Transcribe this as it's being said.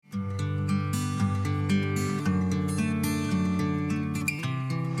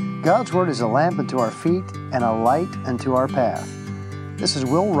God's Word is a lamp unto our feet and a light unto our path. This is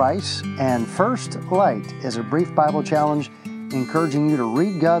Will Rice, and First Light is a brief Bible challenge encouraging you to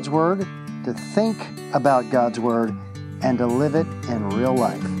read God's Word, to think about God's Word, and to live it in real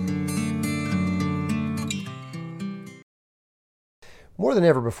life. More than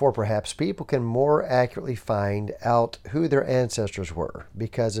ever before, perhaps, people can more accurately find out who their ancestors were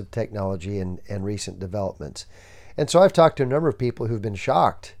because of technology and recent developments. And so I've talked to a number of people who've been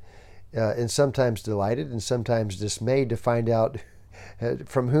shocked and sometimes delighted and sometimes dismayed to find out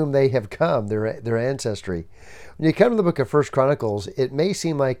from whom they have come, their ancestry. When you come to the book of First Chronicles, it may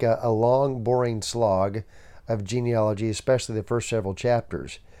seem like a long, boring slog of genealogy, especially the first several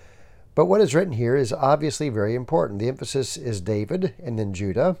chapters. But what is written here is obviously very important. The emphasis is David and then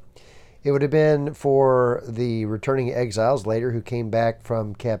Judah. It would have been for the returning exiles later who came back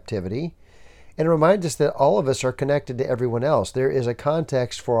from captivity. And it reminds us that all of us are connected to everyone else. There is a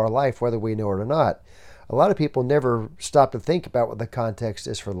context for our life, whether we know it or not. A lot of people never stop to think about what the context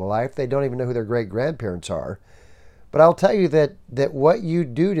is for their life. They don't even know who their great-grandparents are. But I'll tell you that what you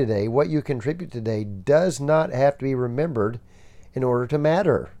do today, what you contribute today, does not have to be remembered in order to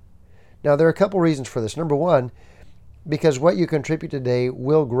matter. Now, there are a couple reasons for this. Number one, because what you contribute today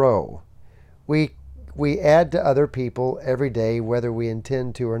will grow. We add to other people every day, whether we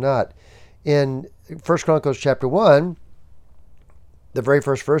intend to or not. In 1 Chronicles chapter 1, the very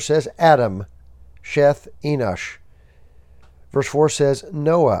first verse says Adam, Sheth, Enosh. Verse 4 says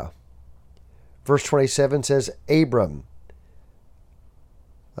Noah. Verse 27 says Abram.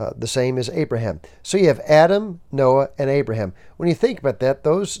 The same as Abraham. So you have Adam, Noah, and Abraham. When you think about that,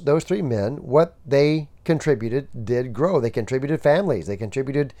 those three men, what they contributed did grow. They contributed families. They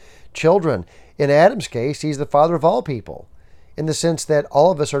contributed children. In Adam's case, he's the father of all people, in the sense that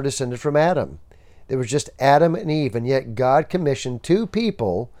all of us are descended from Adam. There was just Adam and Eve, and yet God commissioned two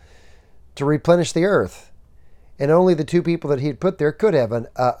people to replenish the earth. And only the two people that he'd put there could have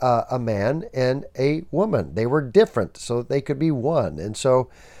a man and a woman. They were different, so they could be one. And so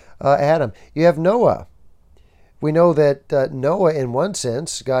Adam. You have Noah. We know that Noah, in one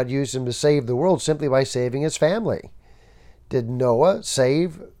sense, God used him to save the world simply by saving his family. Did Noah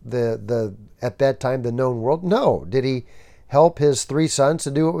save at that time, the known world? No. Did he help his three sons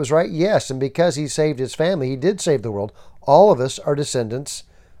to do what was right? Yes. And because he saved his family, he did save the world. All of us are descendants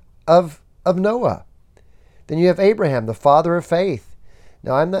of Noah. Then you have Abraham, the father of faith.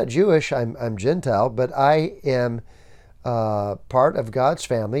 Now, I'm not Jewish, I'm Gentile, but I am part of God's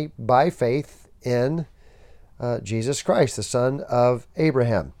family by faith in Jesus Christ, the son of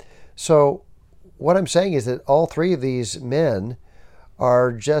Abraham. So what I'm saying is that all three of these men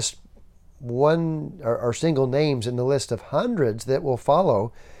are just are single names in the list of hundreds that will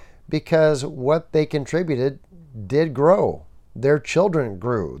follow, because what they contributed did grow. Their children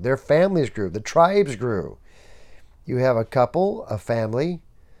grew, their families grew, the tribes grew. You have a couple, a family,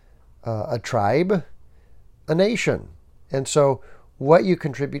 a tribe, a nation. And so what you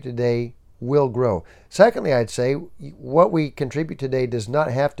contribute today will grow. Secondly, I'd say what we contribute today does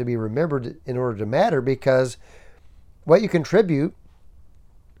not have to be remembered in order to matter, because what you contribute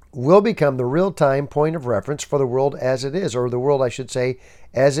will become the real-time point of reference for the world as it is, or the world, I should say,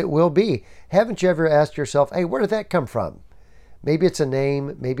 as it will be. Haven't you ever asked yourself, hey, where did that come from? Maybe it's a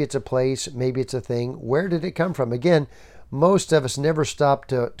name, maybe it's a place, maybe it's a thing. Where did it come from? Again, most of us never stop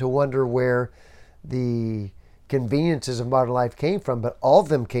to wonder where the conveniences of modern life came from, but all of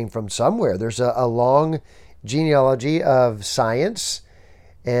them came from somewhere. There's a long genealogy of science,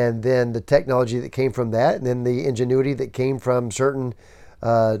 and then the technology that came from that, and then the ingenuity that came from certain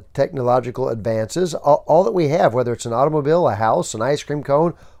technological advances. All that we have, whether it's an automobile, a house, an ice cream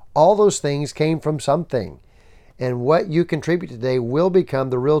cone, all those things came from something. And what you contribute today will become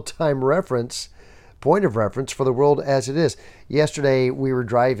the real-time point of reference for the world as it is. Yesterday, we were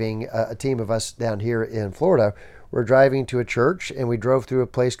driving, a team of us down here in Florida. We're driving to a church, and we drove through a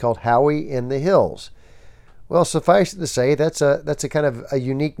place called Howey in the Hills. Well, suffice it to say, that's a kind of a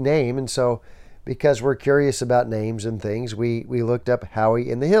unique name. And so because we're curious about names and things, we looked up Howey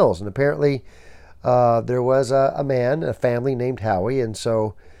in the Hills. And apparently there was a family named Howey. And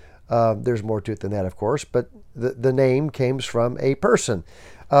so there's more to it than that, of course. But the name came from a person.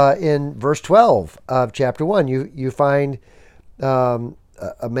 In verse 12 of chapter 1, you find a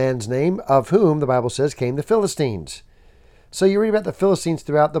man's name, of whom, the Bible says, came the Philistines. So you read about the Philistines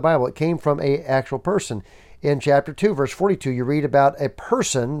throughout the Bible. It came from an actual person. In chapter 2, verse 42, you read about a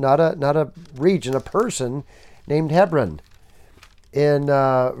person, not a region, a person named Hebron. In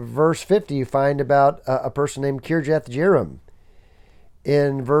verse 50, you find about a person named Kirjath-Jearim.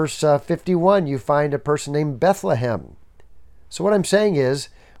 In verse 51, you find a person named Bethlehem. So what I'm saying is,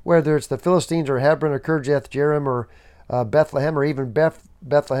 whether it's the Philistines or Hebron or Kirjath Jearim or Bethlehem or even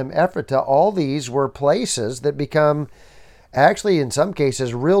Bethlehem Ephratah, all these were places that become, actually in some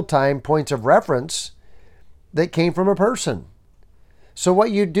cases, real-time points of reference that came from a person. So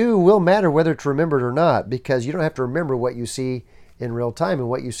what you do will matter whether it's remembered or not, because you don't have to remember what you see in real time, and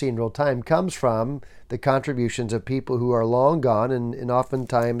what you see in real time comes from the contributions of people who are long gone and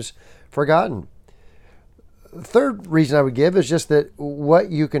oftentimes forgotten. The third reason I would give is just that what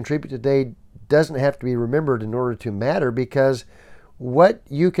you contribute today doesn't have to be remembered in order to matter, because what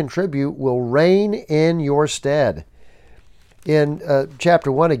you contribute will reign in your stead. In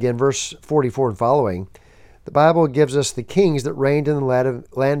chapter 1 again, verse 44 and following, the Bible gives us the kings that reigned in the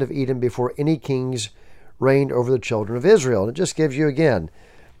land of Edom before any kings reigned over the children of Israel. And it just gives you, again,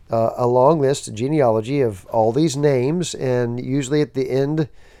 a long list, a genealogy of all these names, and usually at the end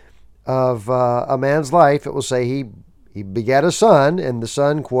of a man's life, it will say he begat a son, and the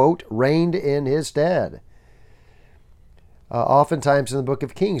son, quote, reigned in his stead. Oftentimes in the book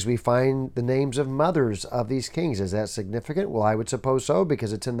of Kings, we find the names of mothers of these kings. Is that significant? Well, I would suppose so,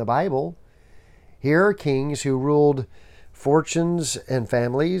 because it's in the Bible. Here are kings who ruled fortunes and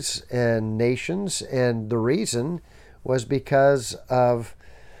families and nations, and the reason was because of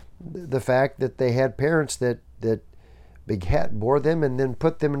the fact that they had parents that begat, bore them, and then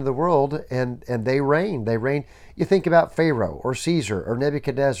put them into the world, and they reigned. They reigned. You think about Pharaoh or Caesar or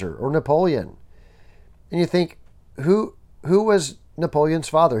Nebuchadnezzar or Napoleon, and you think, who was Napoleon's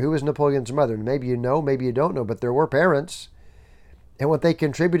father? Who was Napoleon's mother? And maybe you know, maybe you don't know, but there were parents. And what they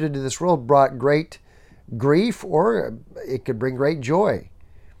contributed to this world brought great grief, or it could bring great joy.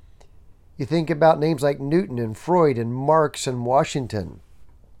 You think about names like Newton and Freud and Marx and Washington.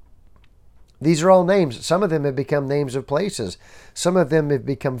 These are all names. Some of them have become names of places. Some of them have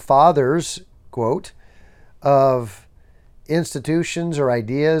become fathers, quote, of institutions or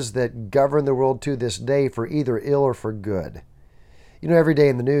ideas that govern the world to this day for either ill or for good. You know, every day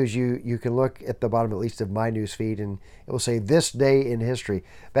in the news, you can look at the bottom, at least of my news feed, and it will say, this day in history.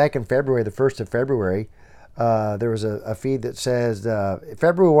 Back in February, the 1st of February, there was a feed that says,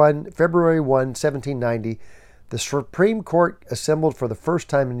 February 1, 1790, the Supreme Court assembled for the first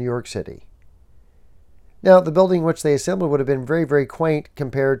time in New York City. Now, the building in which they assembled would have been very, very quaint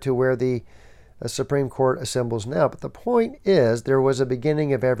compared to where the Supreme Court assembles now. But the point is, there was a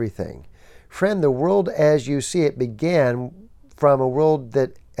beginning of everything. Friend, the world as you see it began from a world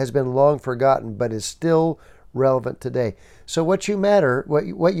that has been long forgotten, but is still relevant today. So what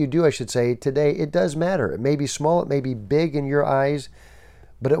you do, I should say, today, it does matter. It may be small, it may be big in your eyes,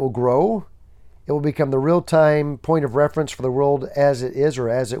 but it will grow. It will become the real-time point of reference for the world as it is or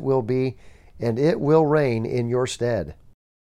as it will be, and it will reign in your stead.